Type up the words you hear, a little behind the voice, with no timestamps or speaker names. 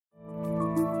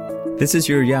This is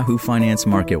your Yahoo Finance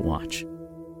Market Watch.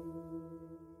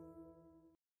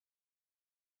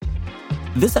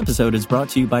 This episode is brought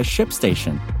to you by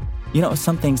ShipStation. You know,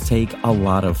 some things take a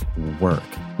lot of work,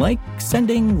 like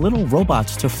sending little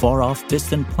robots to far-off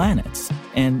distant planets.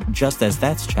 And just as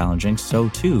that's challenging, so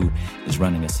too is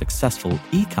running a successful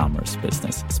e-commerce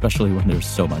business, especially when there's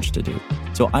so much to do.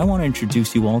 So I want to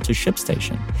introduce you all to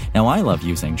ShipStation. Now, I love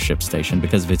using ShipStation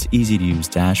because of its easy-to-use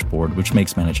dashboard, which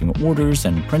makes managing orders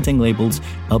and printing labels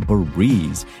a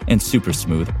breeze and super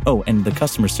smooth. Oh, and the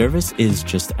customer service is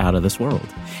just out of this world.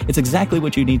 It's exactly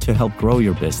what you need to help grow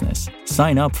your business.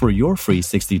 Sign up for your free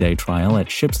 60-day trial at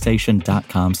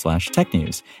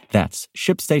shipstation.com/technews. That's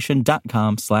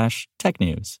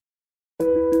shipstation.com/technews.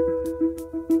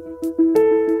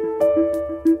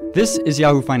 This is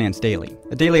Yahoo Finance Daily,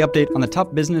 a daily update on the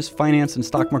top business, finance, and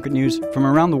stock market news from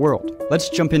around the world. Let's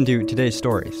jump into today's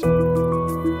stories.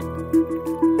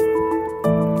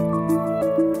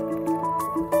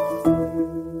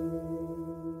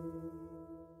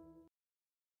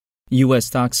 U.S.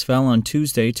 stocks fell on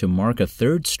Tuesday to mark a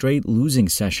third straight losing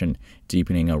session,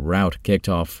 deepening a rout kicked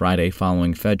off Friday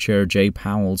following Fed Chair Jay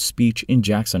Powell's speech in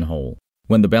Jackson Hole.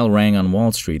 When the bell rang on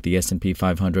Wall Street, the S&P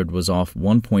 500 was off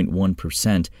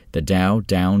 1.1%, the Dow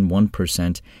down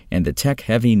 1%, and the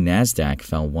tech-heavy Nasdaq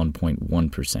fell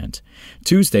 1.1%.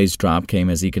 Tuesday's drop came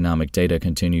as economic data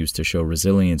continues to show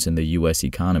resilience in the U.S.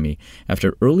 economy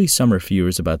after early summer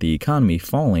fears about the economy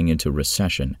falling into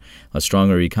recession. A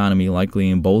stronger economy likely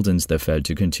emboldens the Fed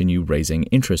to continue raising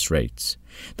interest rates.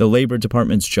 The Labor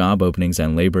Department's Job Openings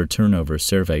and Labor Turnover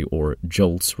Survey, or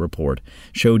JOLTS report,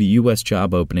 showed U.S.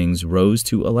 job openings rose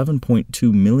to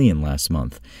 11.2 million last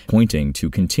month, pointing to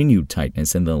continued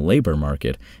tightness in the labor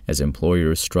market as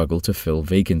employers struggle to fill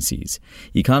vacancies.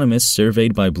 Economists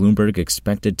surveyed by Bloomberg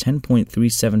expected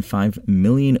 10.375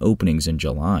 million openings in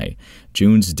July.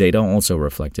 June's data also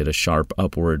reflected a sharp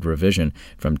upward revision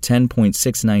from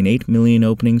 10.698 million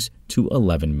openings to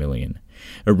 11 million.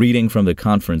 A reading from the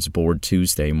Conference Board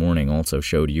Tuesday morning also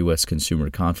showed U.S. consumer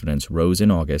confidence rose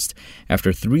in August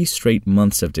after 3 straight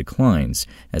months of declines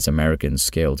as Americans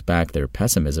scaled back their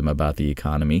pessimism about the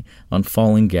economy on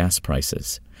falling gas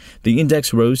prices. The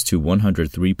index rose to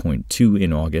 103.2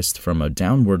 in August from a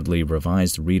downwardly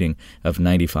revised reading of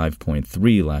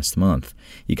 95.3 last month.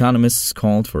 Economists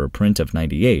called for a print of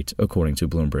 98, according to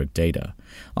Bloomberg data.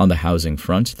 On the housing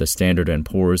front, the Standard &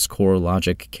 Poor's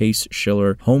CoreLogic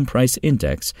Case-Shiller Home Price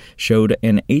Index showed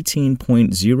an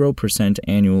 18.0%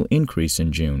 annual increase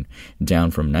in June, down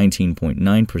from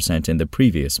 19.9% in the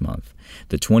previous month.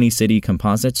 The 20-city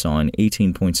composite saw an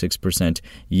 18.6%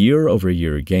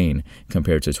 year-over-year gain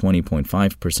compared to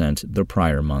 20.5% the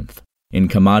prior month. In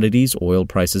commodities, oil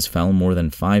prices fell more than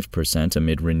 5%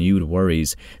 amid renewed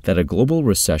worries that a global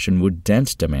recession would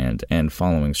dent demand and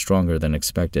following stronger than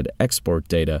expected export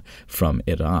data from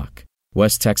Iraq.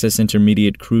 West Texas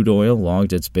Intermediate crude oil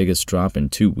logged its biggest drop in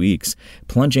 2 weeks,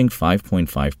 plunging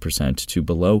 5.5% to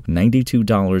below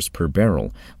 $92 per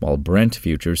barrel, while Brent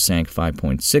futures sank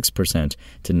 5.6%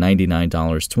 to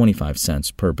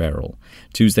 $99.25 per barrel.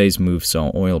 Tuesday's move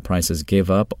saw oil prices give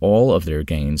up all of their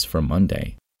gains from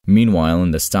Monday. Meanwhile,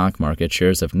 in the stock market,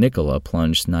 shares of Nikola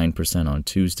plunged 9% on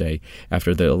Tuesday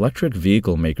after the electric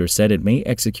vehicle maker said it may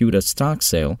execute a stock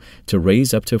sale to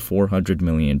raise up to $400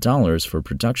 million for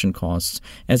production costs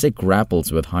as it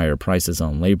grapples with higher prices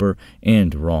on labor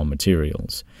and raw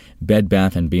materials. Bed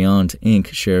Bath & Beyond, Inc.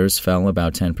 shares fell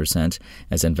about 10%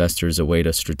 as investors await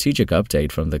a strategic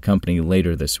update from the company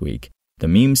later this week. The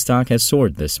meme stock has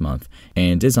soared this month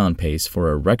and is on pace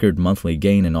for a record monthly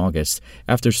gain in August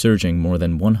after surging more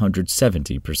than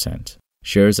 170%.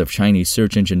 Shares of Chinese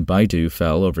search engine Baidu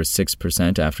fell over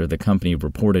 6% after the company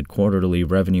reported quarterly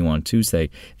revenue on Tuesday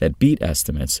that beat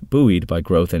estimates, buoyed by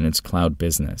growth in its cloud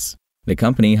business. The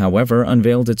company, however,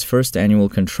 unveiled its first annual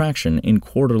contraction in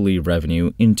quarterly revenue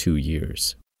in 2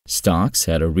 years. Stocks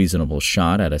had a reasonable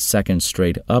shot at a second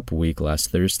straight up week last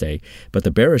Thursday, but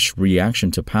the bearish reaction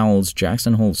to Powell's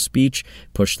Jackson Hole speech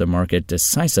pushed the market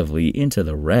decisively into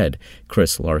the red,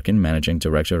 Chris Larkin, managing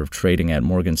director of trading at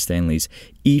Morgan Stanley's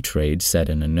E-Trade, said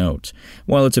in a note.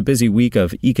 While it's a busy week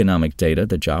of economic data,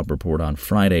 the job report on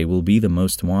Friday will be the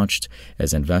most watched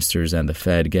as investors and the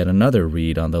Fed get another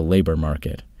read on the labor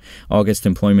market. August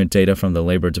employment data from the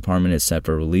Labor Department is set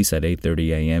for release at 8:30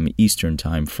 a.m. Eastern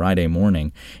Time Friday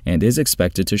morning and is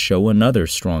expected to show another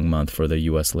strong month for the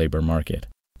U.S. labor market.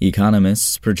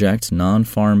 Economists project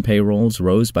non-farm payrolls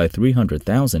rose by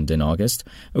 300,000 in August,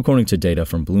 according to data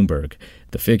from Bloomberg.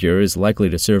 The figure is likely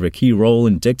to serve a key role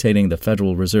in dictating the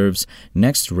Federal Reserve's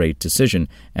next rate decision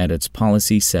at its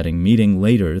policy-setting meeting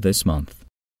later this month.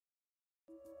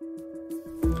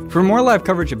 For more live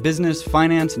coverage of business,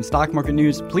 finance, and stock market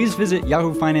news, please visit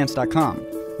yahoofinance.com.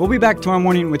 We'll be back tomorrow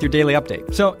morning with your daily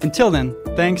update. So until then,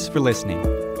 thanks for listening.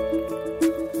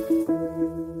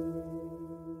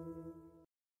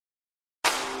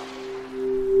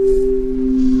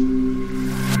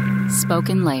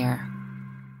 SpokenLayer.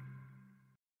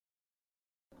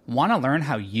 Want to learn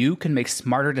how you can make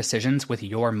smarter decisions with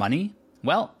your money?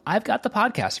 Well, I've got the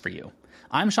podcast for you.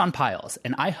 I'm Sean Piles,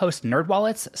 and I host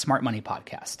NerdWallet's Smart Money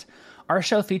Podcast. Our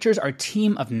show features our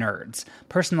team of nerds,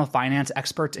 personal finance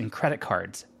experts in credit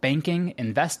cards, banking,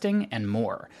 investing, and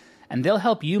more. And they'll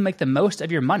help you make the most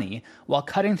of your money while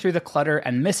cutting through the clutter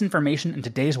and misinformation in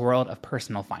today's world of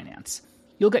personal finance.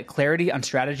 You'll get clarity on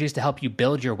strategies to help you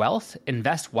build your wealth,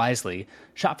 invest wisely,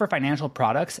 shop for financial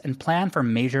products, and plan for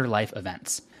major life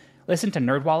events. Listen to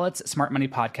NerdWallet's Smart Money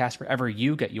Podcast wherever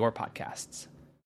you get your podcasts.